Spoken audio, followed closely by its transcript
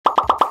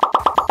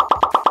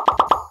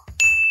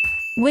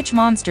Which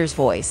monster's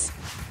voice?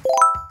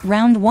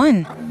 Round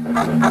 1.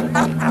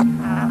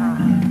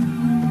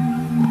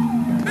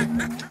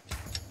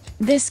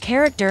 This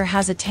character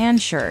has a tan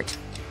shirt.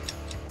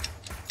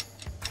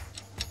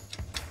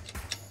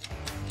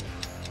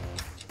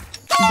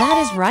 That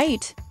is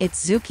right,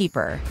 it's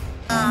Zookeeper.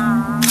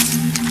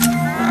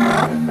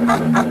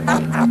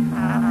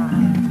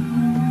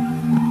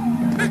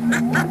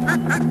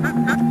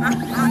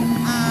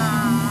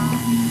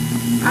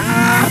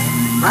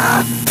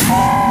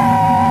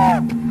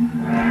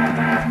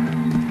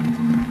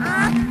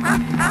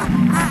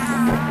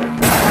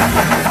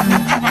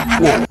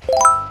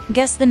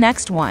 Guess the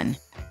next one.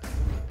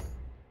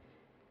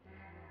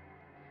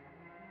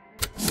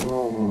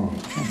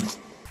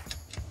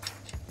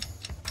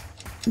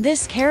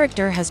 This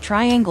character has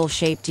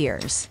triangle-shaped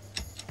ears.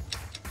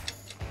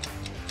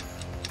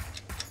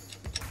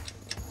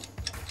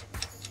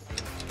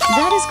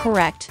 That is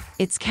correct,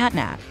 it's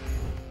Catnap.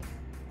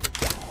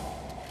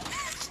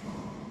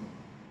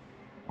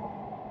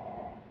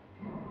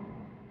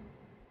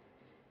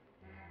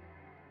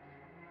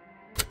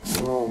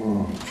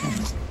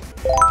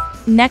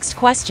 Next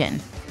question.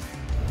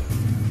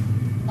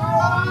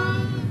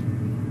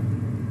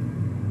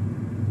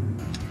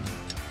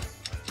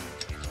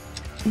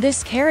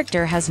 This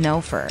character has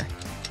no fur.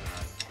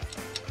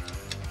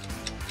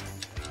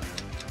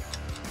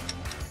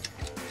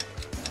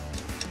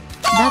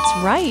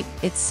 That's right,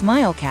 it's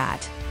Smile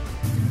Cat.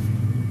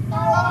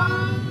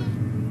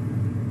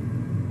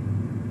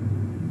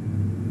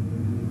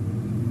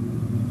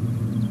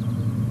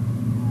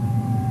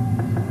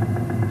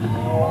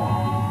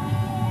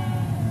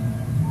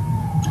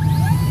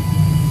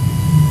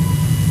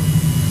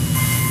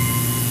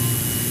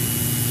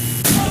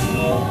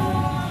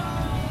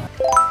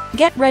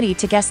 Get ready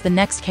to guess the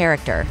next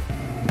character.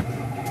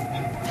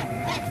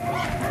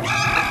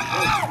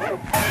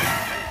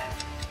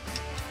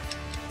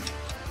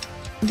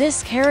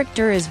 This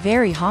character is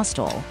very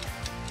hostile.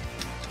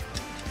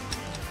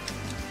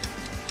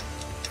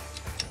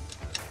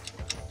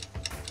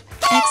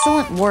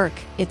 Excellent work,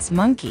 it's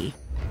Monkey.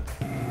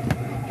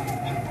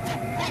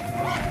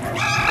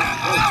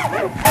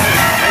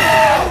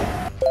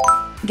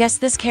 Guess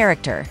this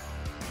character.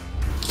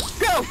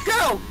 Go,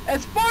 go!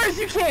 As far as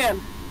you can!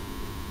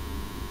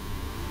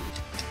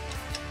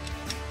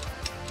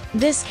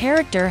 This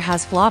character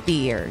has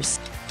floppy ears.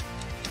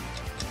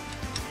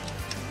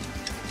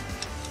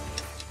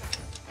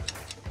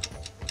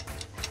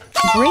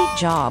 Great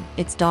job,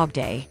 it's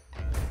Dogday.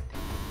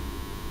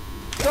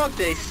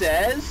 Dogday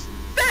says,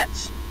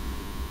 fetch!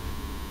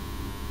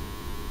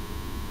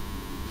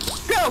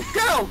 Go,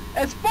 go!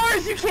 As far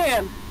as you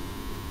can!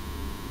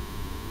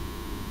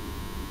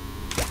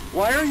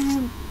 Why are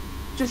you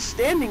just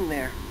standing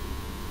there?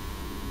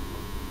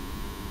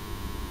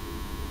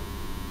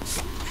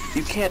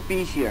 You can't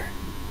be here.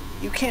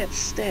 You can't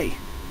stay.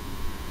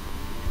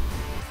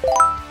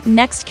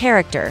 Next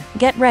character,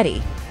 get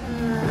ready.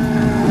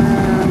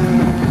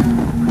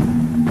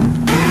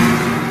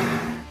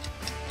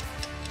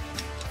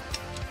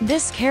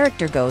 This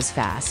character goes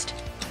fast.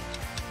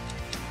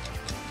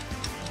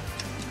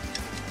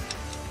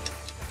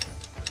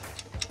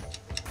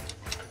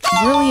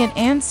 Brilliant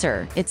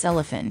answer, it's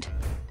Elephant.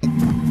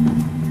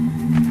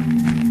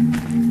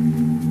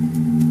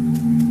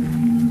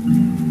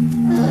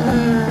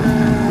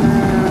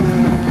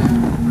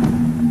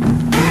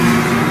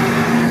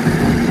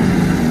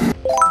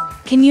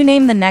 Can you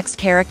name the next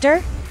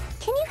character?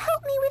 Can you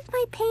help me with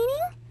my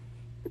painting?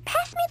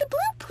 Pass me the blue,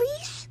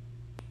 please.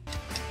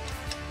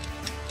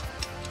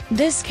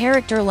 This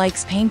character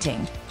likes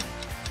painting.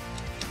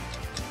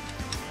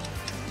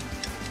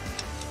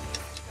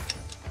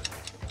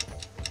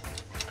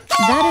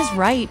 That is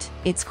right,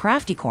 it's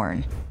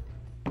CRAFTYCORN.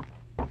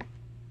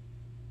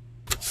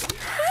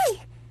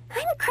 Hi,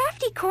 I'm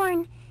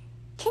CRAFTYCORN.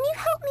 Can you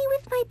help me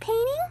with my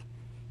painting?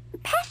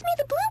 Pass me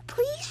the blue,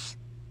 please.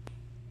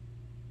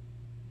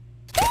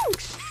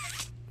 Thanks.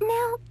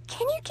 Now,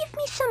 can you give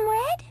me some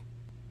red?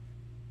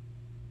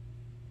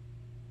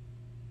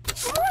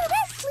 More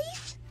red,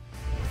 please.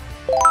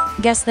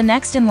 Guess the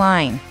next in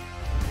line.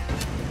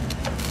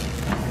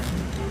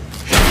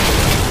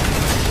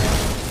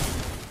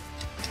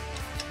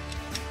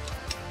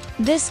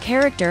 This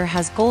character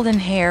has golden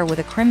hair with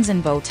a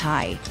crimson bow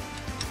tie.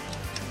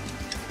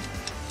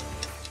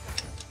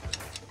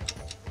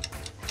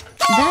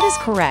 That is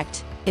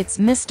correct, it's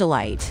Miss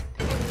Delight.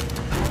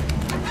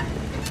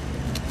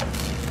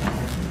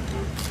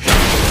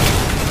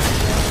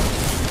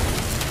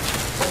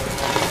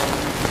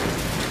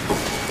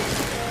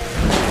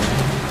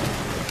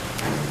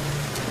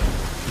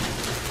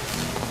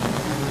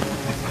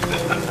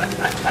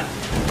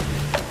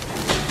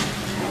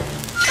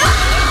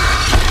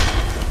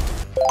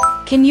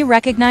 Can you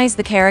recognize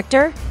the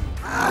character?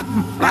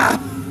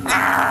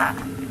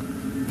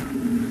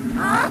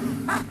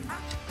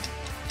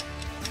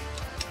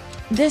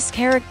 This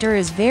character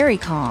is very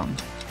calm.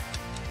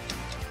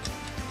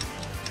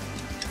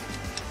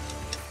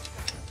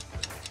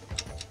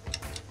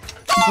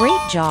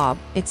 Great job,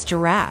 it's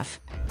Giraffe.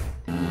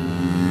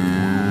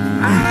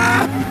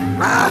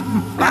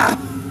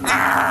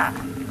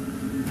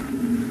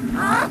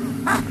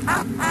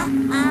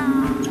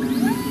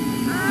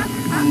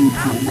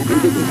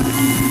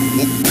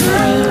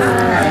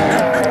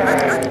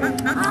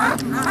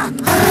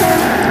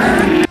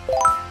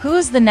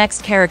 Who's the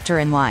next character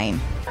in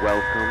line?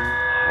 Welcome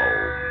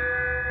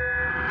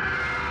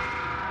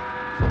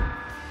home.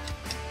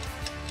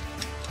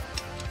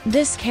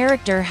 This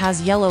character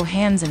has yellow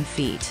hands and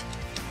feet.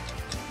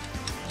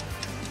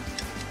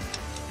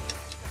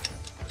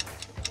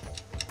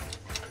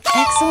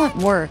 Excellent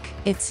work.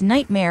 It's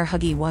Nightmare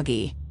Huggy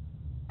Wuggy.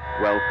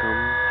 Welcome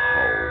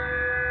home.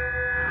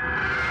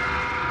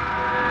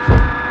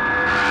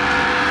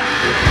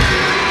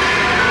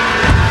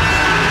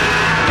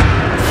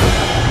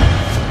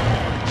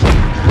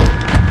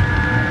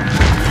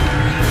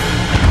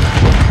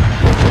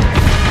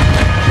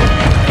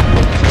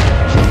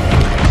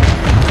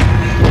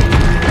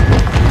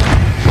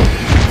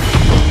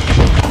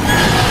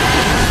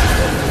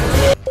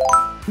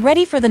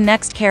 Ready for the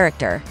next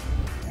character.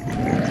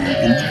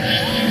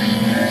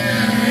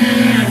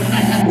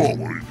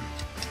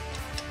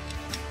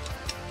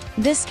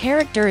 This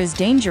character is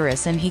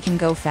dangerous and he can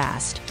go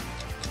fast.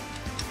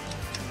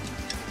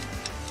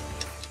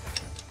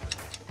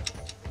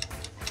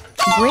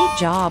 Great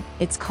job,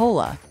 it's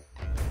KOALA.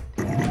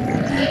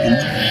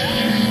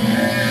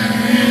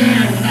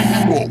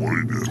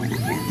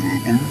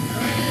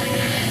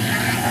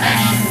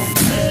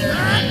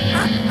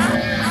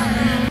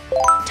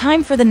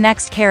 Time for the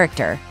next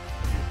character.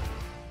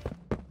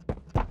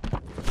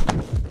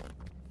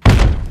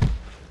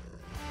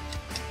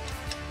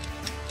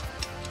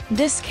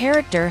 This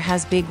character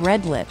has big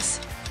red lips.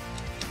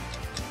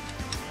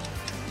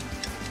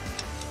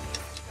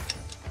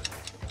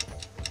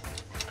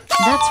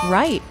 That's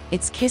right,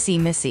 it's KISSY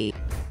MISSY.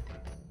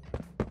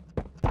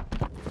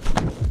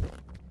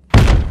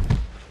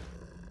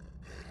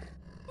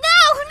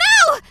 No!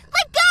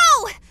 Let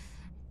go!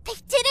 They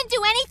didn't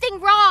do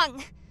anything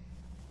wrong!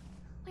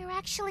 We're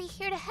actually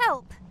here to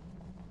help.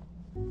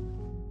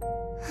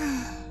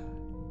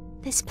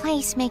 This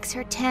place makes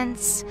her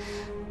tense.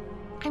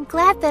 I'm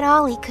glad that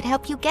Ollie could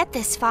help you get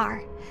this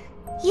far.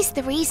 He's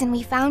the reason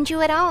we found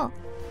you at all.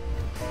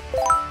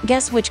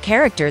 Guess which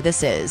character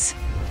this is?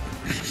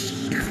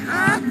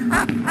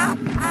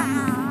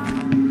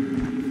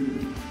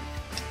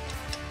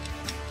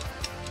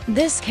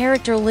 This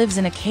character lives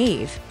in a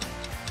cave.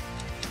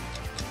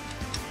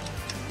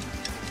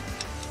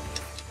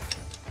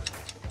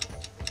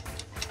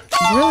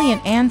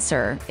 Brilliant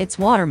answer, it's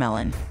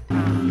watermelon.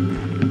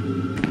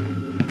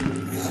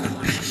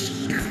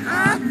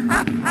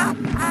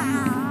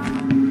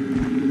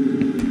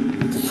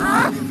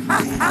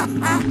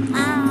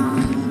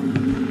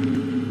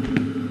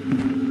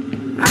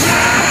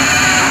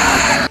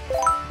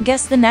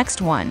 Guess the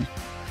next one.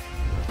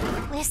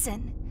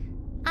 Listen,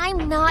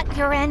 I'm not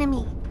your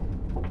enemy,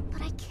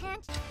 but I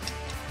can't...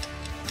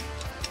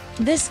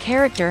 This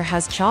character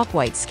has chalk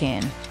white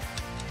skin.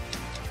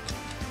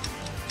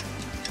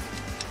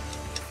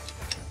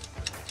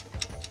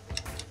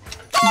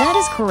 That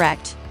is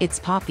correct, it's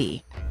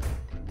Poppy.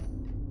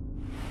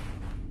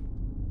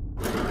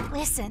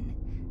 Listen,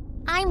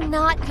 I'm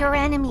not your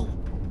enemy,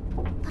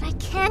 but I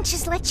can't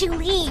just let you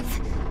leave.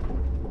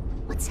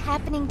 What's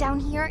happening down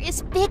here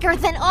is bigger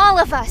than all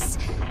of us.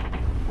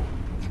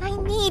 And I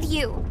need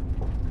you,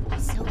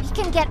 so we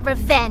can get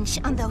revenge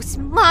on those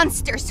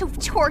monsters who've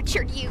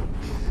tortured you,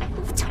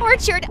 who've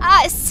tortured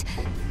us.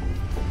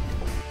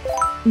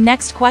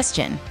 Next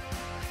question.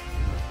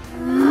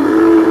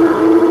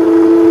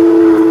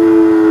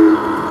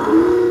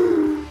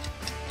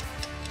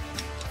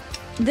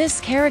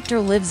 This character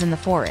lives in the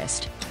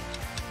forest.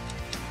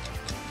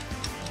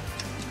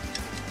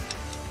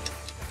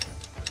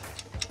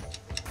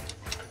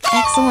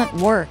 Excellent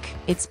work,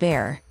 it's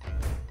Bear.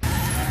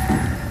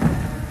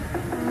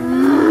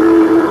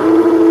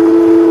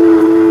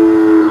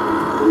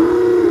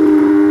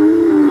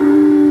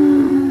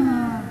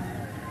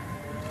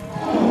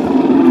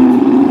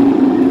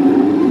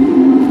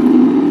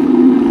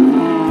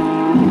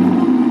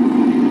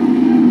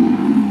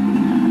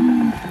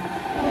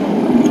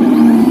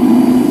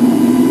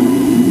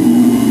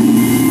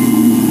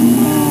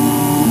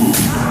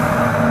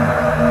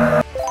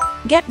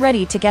 Get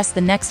ready to guess the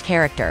next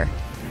character.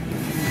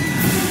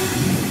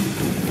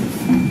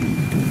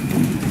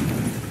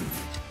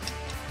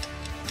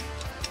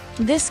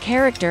 This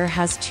character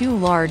has two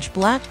large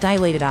black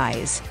dilated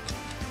eyes.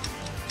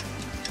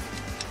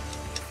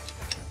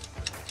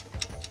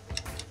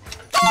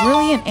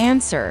 Brilliant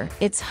answer,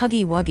 it's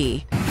Huggy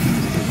Wuggy.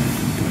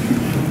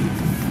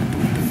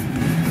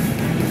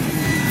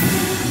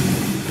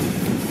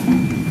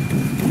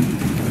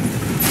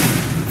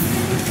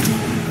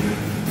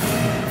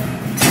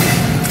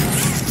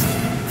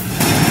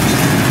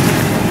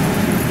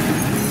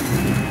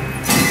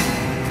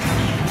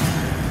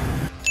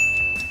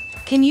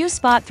 Can you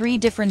spot 3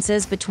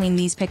 differences between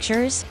these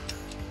pictures?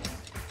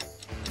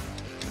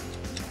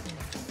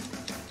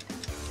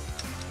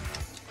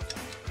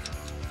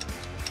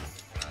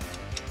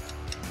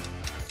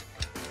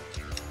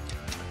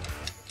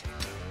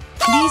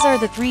 These are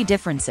the 3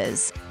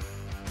 differences.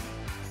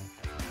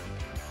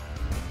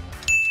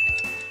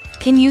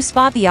 Can you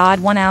spot the odd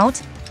one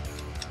out?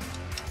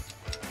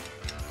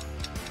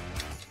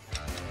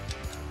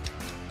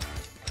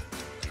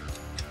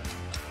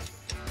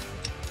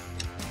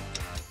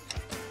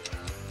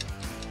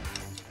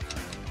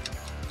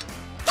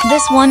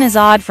 This one is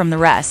odd from the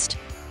rest.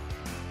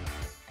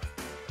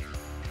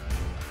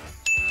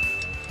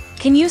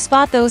 Can you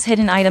spot those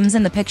hidden items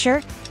in the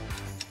picture?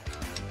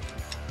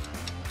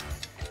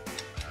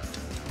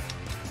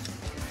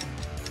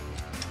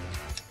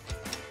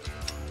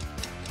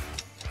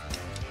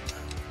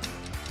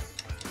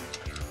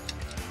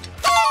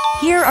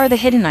 Here are the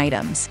hidden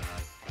items.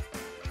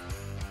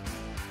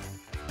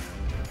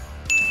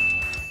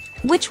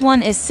 Which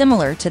one is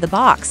similar to the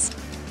box?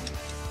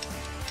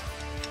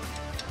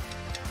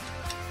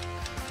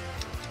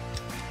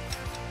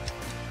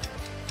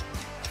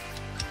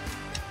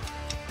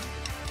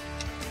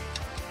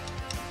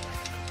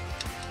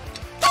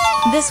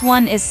 This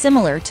one is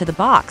similar to the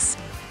box.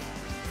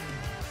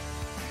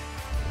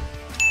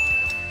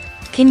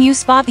 Can you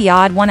spot the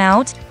odd one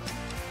out?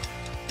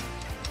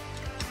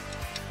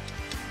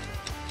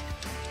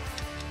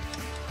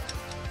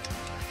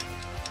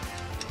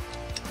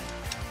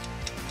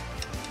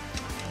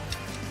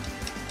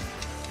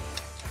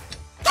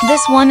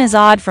 This one is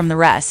odd from the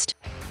rest.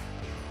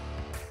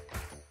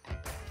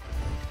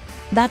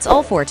 That's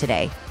all for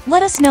today.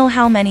 Let us know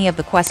how many of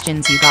the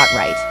questions you got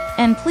right.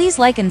 And please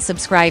like and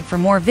subscribe for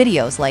more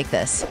videos like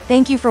this.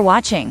 Thank you for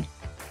watching.